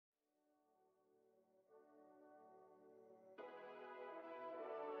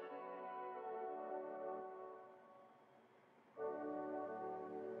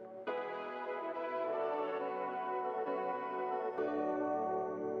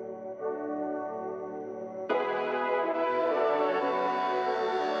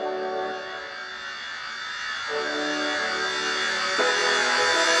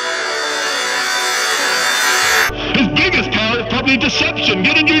cowardly deception,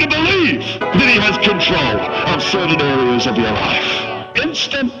 getting you to believe that he has control of certain areas of your life.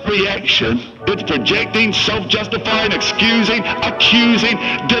 Instant reaction, it's projecting, self-justifying, excusing, accusing,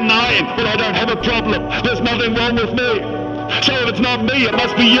 denying. Well, I don't have a problem. There's nothing wrong with me. So if it's not me, it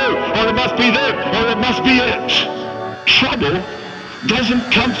must be you, or it must be them, or it must be it. Trouble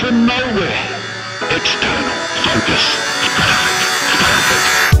doesn't come from nowhere. External focus.